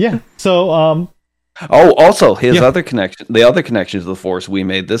 Yeah. So also his other connection, the other connections of the Force we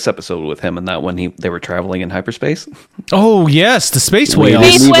made this episode with him, and that when they were traveling in hyperspace. Oh yes, the space We whales.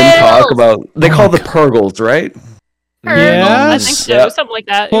 didn't even talk about. They Oh call my the Purgles, right? I think Yes. so. Yeah. Something like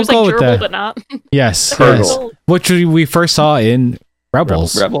that. It We'll was like go with durable, that. but not. Yes, Purgle. yes. Which we first saw in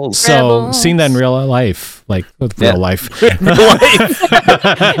Rebels. Rebels. So Rebels. seeing that in real life, like with real Yeah. life. In But it's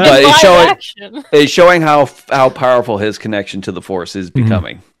live showing action. it's showing how powerful his connection to the Force is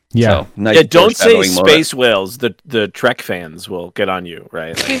becoming. Yeah. So, nice Yeah, don't say foreshadowing moment. space whales. The Trek fans will get on you,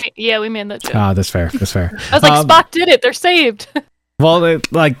 right? Like, We made that joke. Ah, that's fair. That's fair. I was like, Spock did it. They're saved. Well,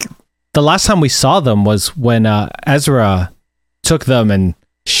 like the last time we saw them was when Ezra took them and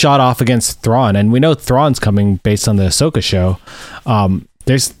shot off against Thrawn, and we know Thrawn's coming based on the Ahsoka show.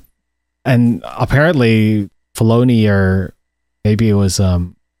 And apparently Filoni, or maybe it was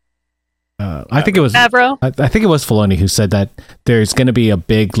I think it was Favreau. I think it was Filoni who said that there's going to be a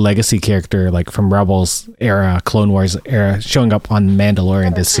big legacy character like from Rebels era, Clone Wars era, showing up on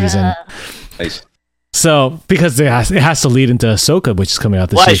Mandalorian this season. Nice. So because it has to lead into Ahsoka, which is coming out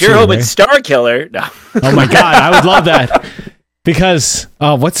this well, I year. sure too, hope right? it's Star Killer. No. Oh my god, I would love that. Because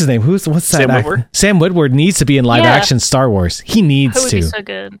what's his name? What's that? Sam Witwer? Sam Witwer needs to be in live action Star Wars. He needs That would to. be so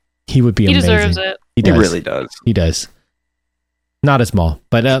good. He would be He amazing. deserves it. He He does. really does. He does. Not as Maul,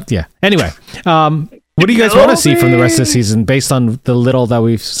 but yeah. Anyway, what do you guys want to see from the rest of the season based on the little that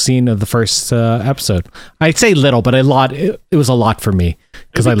we've seen of the first episode? I'd say little, but a lot. It was a lot for me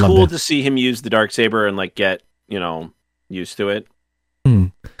because I It'd be loved cool it. to see him use the darksaber and like get used to it.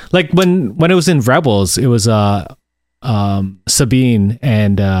 Like when it was in Rebels, it was Sabine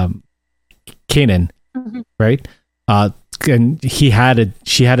and Kanan, Mhm. right? And she had a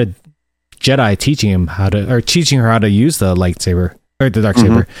Jedi teaching her how to use the lightsaber or the dark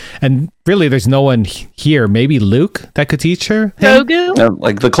saber. And really, there's no one here. Maybe Luke that could teach her. him? Grogu?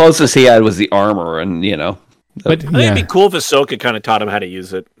 Like the closest he had was the armor, and But I think yeah, it'd be cool if Ahsoka kind of taught him how to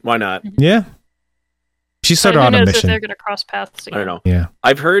use it. Why not? yeah. She started Who on a knows if mission. they're going to cross paths I don't again. know. Yeah.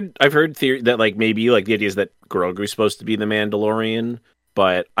 I've heard theory that like maybe like the idea is that Grogu's supposed to be the Mandalorian,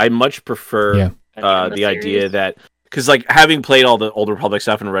 but I much prefer Yeah. the idea that because like having played all the Old Republic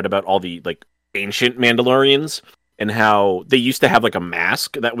stuff and read about all the like ancient Mandalorians and how they used to have like a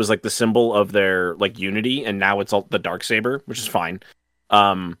mask that was like the symbol of their like unity, and now it's all the darksaber, which is fine.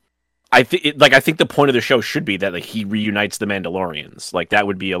 I think the point of the show should be that like he reunites the Mandalorians. Like that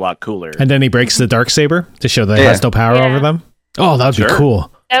would be a lot cooler. And then he breaks the dark saber to show that he has no power Yeah. over them. Oh, that would be Sure.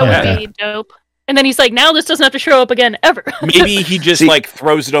 cool. That would Yeah. be dope. And then he's like, now this doesn't have to show up again ever. Maybe he just See- like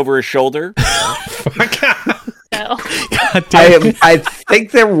throws it over his shoulder. No. God damn it. I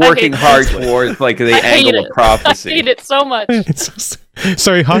think they're working hate hard this. towards like the I hate angle of it. I prophecy. hate it so much.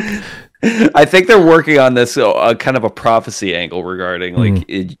 Sorry, Hawk. I think they're working on this kind of a prophecy angle regarding like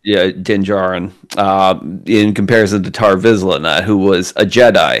Din Djarin in comparison to Tar Vizsla, who was a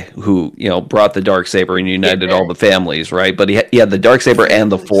Jedi who brought the Darksaber and united all the families, right? But he had the Darksaber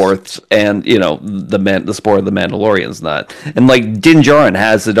and the Force and the Spore of the Mandalorians and that. And like Din Djarin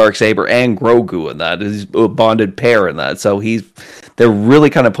has the Darksaber and Grogu in that. He's a bonded pair in that. So they're really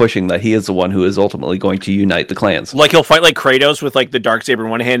kind of pushing that he is the one who is ultimately going to unite the clans. Like he'll fight like Kratos with like the Darksaber in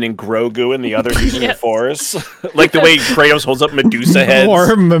one hand and Grogu in the other using the Yes. Force. Like the way Kratos holds up Medusa heads.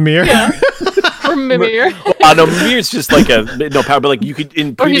 Or Mimir. Or Mimir. No, Mimir's just like no power, but like you could in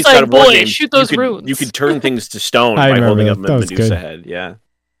Or previous he's God like, of War boy, games, shoot those you could, runes. You could turn things to stone I by remember holding that. up That was Medusa good. head. Yeah.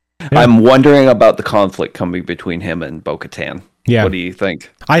 I'm wondering about the conflict coming between him and Bo-Katan. Yeah. What do you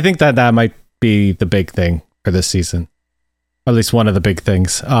think? I think that might be the big thing for this season. At least one of the big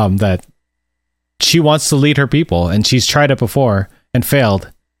things. That she wants to lead her people, and she's tried it before and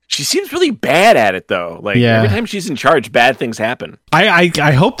failed. She seems really bad at it though. Like Yeah. every time she's in charge, bad things happen. I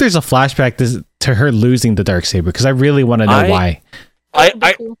hope there's a flashback to her losing the Darksaber, because I really want to know why. That would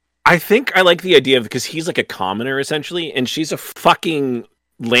be cool. I think I like the idea of because he's like a commoner essentially, and she's a fucking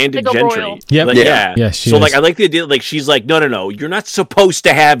landed Like a gentry. royal. Yep. Like, Yeah. Yeah, she So is. like I like the idea like she's like no you're not supposed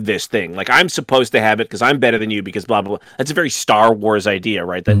to have this thing. Like I'm supposed to have it because I'm better than you because blah blah blah. That's a very Star Wars idea,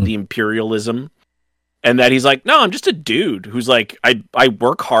 right? That the imperialism, and that he's like no, I'm just a dude who's like I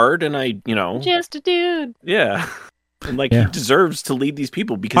work hard and I Just a dude. yeah. And like Yeah. he deserves to lead these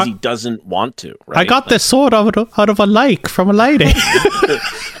people because he doesn't want to. Right? I got this sword out of a lake from a lady.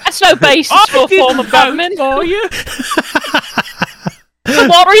 That's no basis for a form of government. for you. So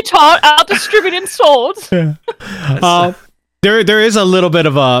what are we taught out distributing swords? There is a little bit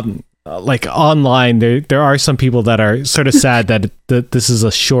of a like online. There are some people that are sort of sad that this is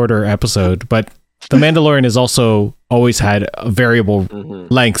a shorter episode, but The Mandalorian has also always had variable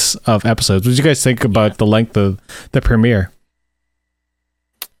lengths of episodes. What did you guys think about the length of the premiere?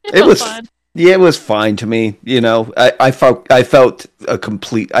 It was fine. Yeah, it was fine to me. I felt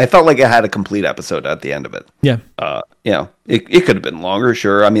like it had a complete episode at the end of it. Yeah. It could have been longer,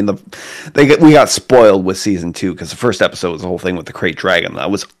 sure. I mean, we got spoiled with season 2 because the first episode was the whole thing with the Krayt Dragon. That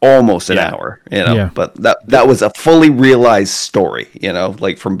was almost an hour, Yeah. But that was a fully realized story,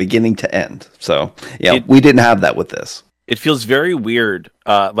 like from beginning to end. So we didn't have that with this. It feels very weird.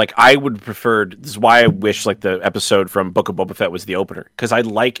 Like I would prefer. This is why I wish like the episode from Book of Boba Fett was the opener, because I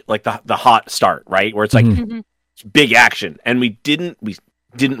like the hot start, right, where it's like big action, and we didn't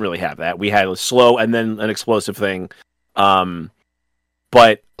really have that. We had a slow and then an explosive thing.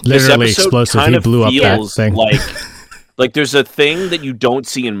 But Literally this episode explosive. kind He of blew up that feels thing. like there's a thing that you don't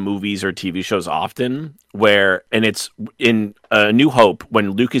see in movies or TV shows often, and it's in New Hope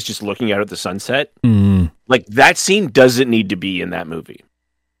when Luke is just looking out at the sunset. Like that scene doesn't need to be in that movie,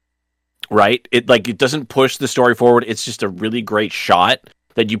 right? It doesn't push the story forward. It's just a really great shot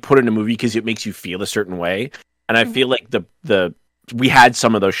that you put in a movie because it makes you feel a certain way. And I feel like we had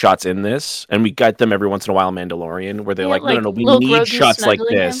some of those shots in this, and we got them every once in a while in Mandalorian, where they're no, we need shots like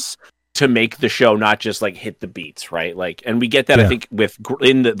this to make the show not just like hit the beats, right? Like, and we get that I think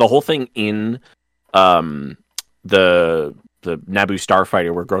in the whole thing in the Naboo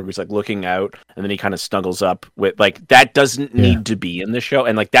starfighter, where Grogu's like looking out, and then he kind of snuggles up with like that doesn't need to be in the show,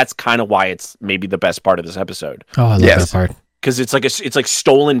 and like that's kind of why it's maybe the best part of this episode. Oh, I love that part. Because it's like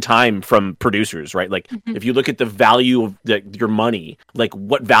stolen time from producers, right? Like if you look at the value of your money, like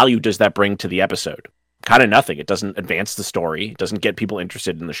what value does that bring to the episode? Kind of nothing. It doesn't advance the story. It doesn't get people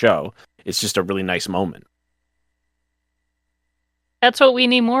interested in the show. It's just a really nice moment. That's what we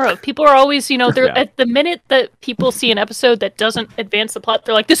need more of. People are always, they're at the minute that people see an episode that doesn't advance the plot,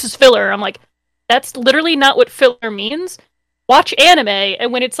 they're like, "This is filler." I'm like, that's literally not what filler means. Watch anime,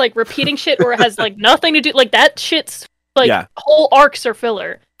 and when it's like repeating shit or it has like nothing to do, like that shit's like whole arcs are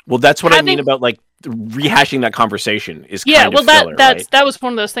filler. Well, that's what I mean about like rehashing that conversation is kind of filler, that was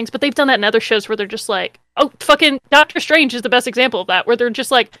one of those things. But they've done that in other shows where they're just like, oh, fucking Doctor Strange is the best example of that, where they're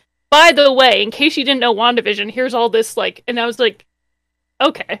just like, by the way, in case you didn't know WandaVision, here's all this like, and I was like,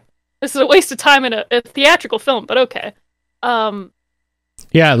 okay, this is a waste of time in a theatrical film, but okay.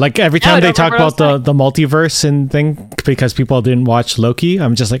 Yeah, like every time they talk about the multiverse and thing, because people didn't watch Loki,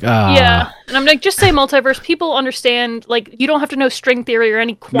 I'm just like, Yeah, and I'm like, just say multiverse. People understand, like, you don't have to know string theory or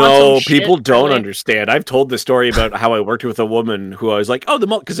any quantum shit. No, people don't understand. I've told the story about how I worked with a woman who I was like, oh,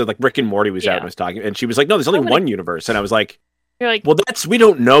 because like Rick and Morty was out and was talking, and she was like, no, there's only one universe. And I was like, you're like, well, we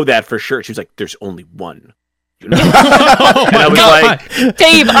don't know that for sure. She was like, there's only one. And I was like,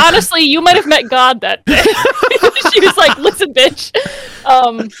 Dave, honestly, you might have met God that day. She was like, listen, bitch.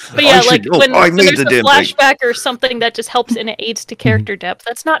 But yeah, like when there's a flashback or something that just helps and it aids to character depth,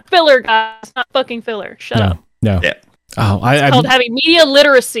 that's not filler, guys. It's not fucking filler. Shut up. No. Yeah. Oh, it's called having media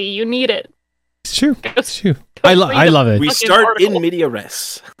literacy. You need it. It's true. It's true. I love it. We start in media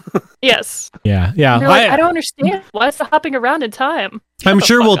res. Yes. Yeah. Like, I don't understand. Why is the hopping around in time? I'm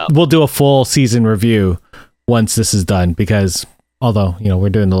sure we'll do a full season review once this is done, because although we're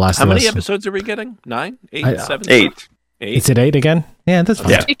doing the last. How many episodes are we getting? 9, 8, 7, 8. Is it 8 again? Yeah, that's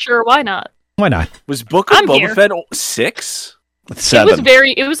fine. Sure, why not? Why not? Was Book of Boba Fett 6? 7.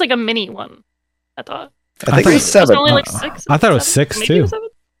 It was like a mini one. I thought. I think it was 7. Was it only like 6? I thought it was 6 Maybe too.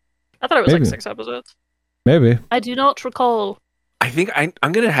 I thought it was like 6 episodes. Maybe. I do not recall. I think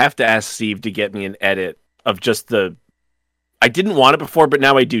I'm gonna have to ask Steve to get me an edit of just the. I didn't want it before, but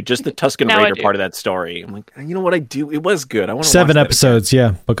now I do. Just the Tusken Raider part of that story. I'm like, you know what I do? It was good. I want to 7 episodes.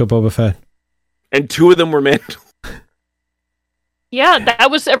 Yeah, Book of Boba Fett. And 2 of them were meant. Yeah, that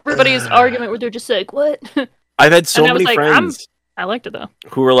was everybody's argument where they're just like, what? I've had so many friends. I liked it though.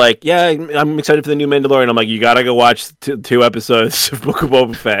 Who were like, yeah, I'm excited for the new Mandalorian. I'm like, you gotta go watch 2 episodes of Book of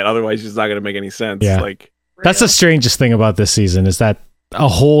Boba Fett. Otherwise, it's not gonna make any sense. Yeah. Like, that's the strangest thing about this season, is that a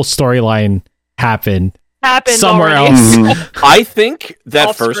whole storyline happened somewhere already. else. I think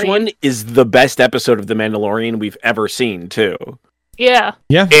that first one is the best episode of The Mandalorian we've ever seen, too. Yeah.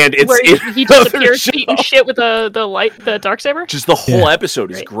 And it's where he disappears eating shit with the Darksaber. Just the whole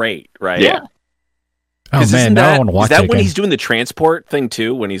episode is great, right? Yeah. Oh man, now I want to watch it. Is that again. when he's doing the transport thing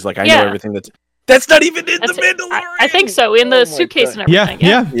too? When he's like, I know everything that's not even in The Mandalorian. I think so. In the suitcase and everything.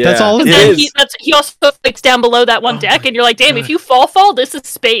 Yeah. That's all it is. He also fits down below that one deck, and you're like, damn, if you fall, this is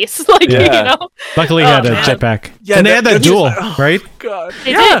space. Like, Luckily, he had a jetpack. Yeah, and they had that duel, right? God.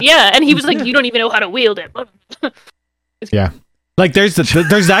 They did, yeah. And he was like, you don't even know how to wield it. Yeah. Like there's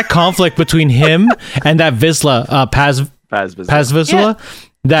that conflict between him and that Vizsla, Paz Vizsla,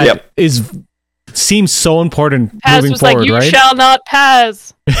 that seems so important Paz moving was forward, like, you right? shall not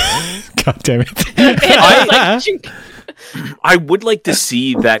Paz. God damn it. I would like to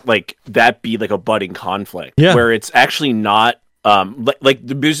see that be like a budding conflict where it's actually not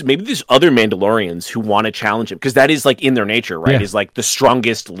maybe there's other Mandalorians who want to challenge him, because that is like in their nature, right? Is like the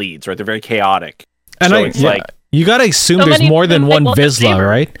strongest leads, right? They're very chaotic. And you gotta assume there's more than one Vizsla,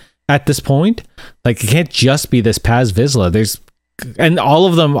 right? At this point, like it can't just be this Paz Vizsla. And all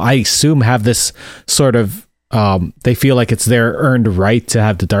of them, I assume, have this sort of they feel like it's their earned right to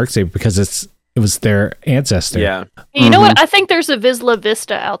have the Darksaber because it was their ancestor. Yeah. You know what? I think there's a Vizsla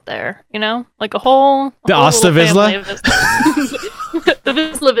Vista out there. You know, like a whole Asta little family Vizsla? of Vizsla. The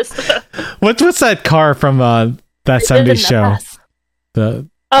Vizsla Vista. What's that car from that They live 70s in show? Nefas. The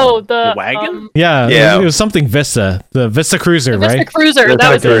The wagon? yeah, Yeah. It was something Vista, the Vista Cruiser, The Vista right? Cruiser. The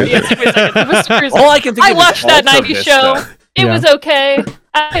That was Vista it. Yes, wait a second. The Vista Cruiser. All I can think I of watched is that Alta 90s Vista. show. It Yeah. was okay.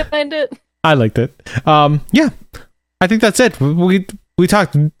 I didn't mind it. I liked it. Yeah, I think that's it. We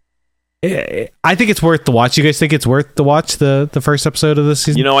talked. I think it's worth the watch. You guys think it's worth the watch, the first episode of this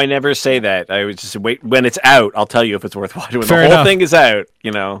season? You know, I never say that. I would just wait when it's out. I'll tell you if it's worth watching. When Fair the whole enough. thing is out,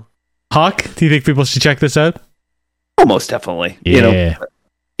 you know. Hawk, do you think people should check this out? Oh, most definitely. You know,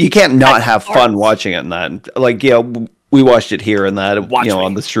 you can't not have fun watching it in that. Like, yeah, we watched it here and that, Watch me.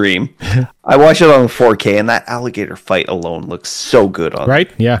 on the stream. I watched it on 4K, and that alligator fight alone looks so good on Right?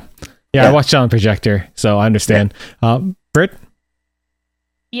 Yeah. I Yeah. watched it on projector, so I understand. Britt,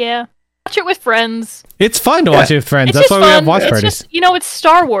 Yeah. Watch it with friends. it's fun to watch it with friends. It's That's just why we have fun. watch It's parties. just, it's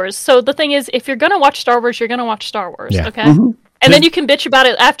Star Wars. So the thing is, if you're gonna watch Star Wars, you're gonna watch Star Wars. Yeah. Okay. Mhm. And then you can bitch about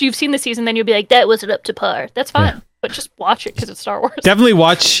it after you've seen the season. Then you'll be like, "That wasn't up to par." That's fine, but just watch it because it's Star Wars. Definitely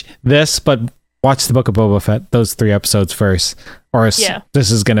watch this, but watch the Book of Boba Fett, those 3 episodes first, or Yeah.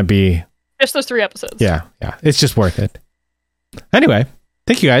 this is going to be, Just those 3 episodes. yeah, it's just worth it. Anyway,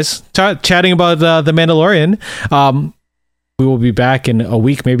 thank you guys. Chatting about The Mandalorian. We will be back in a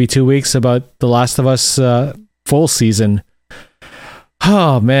week, maybe 2 weeks, about The Last of Us full season.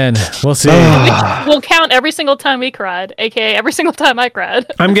 Oh, man. We'll see. We'll count every single time we cried, aka every single time I cried.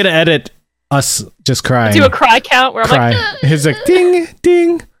 I'm going to edit us just crying. Do a cry count where I'm Cry. like, It's like ding,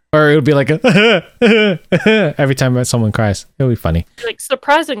 ding. Or it would be like every time someone cries. It'll be funny.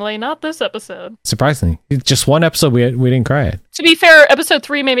 surprisingly, not this episode. Surprisingly. Just one episode we didn't cry at. To be fair, episode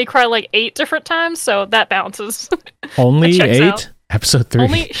 3 made me cry like 8 different times, so that bounces. Only checks 8? out. Episode 3.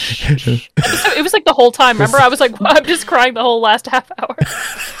 Only episode, it was like the whole time. Remember, I was like, I'm just crying the whole last half hour.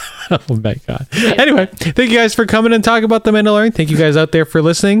 Oh my god. Anyway, thank you guys for coming and talking about The Mandalorian. Thank you guys out there for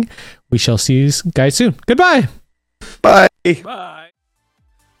listening. We shall see you guys soon. Goodbye. Bye. Bye.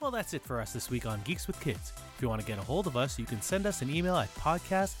 Well, that's it for us this week on Geeks with Kids. If you want to get a hold of us, you can send us an email at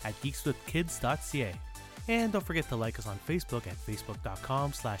podcast@geekswithkids.ca. And don't forget to like us on Facebook at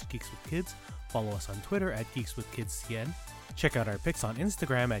facebook.com/geekswithkids. Follow us on Twitter at geekswithkidscn. Check out our pics on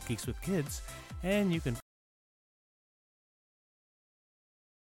Instagram at geekswithkids. And you can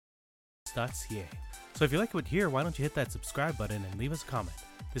 .ca. So if you like what you hear, why don't you hit that subscribe button and leave us a comment.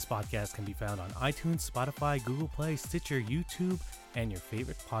 This podcast can be found on iTunes, Spotify, Google Play, Stitcher, YouTube, and your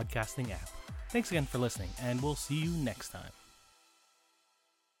favorite podcasting app. Thanks again for listening, and we'll see you next time.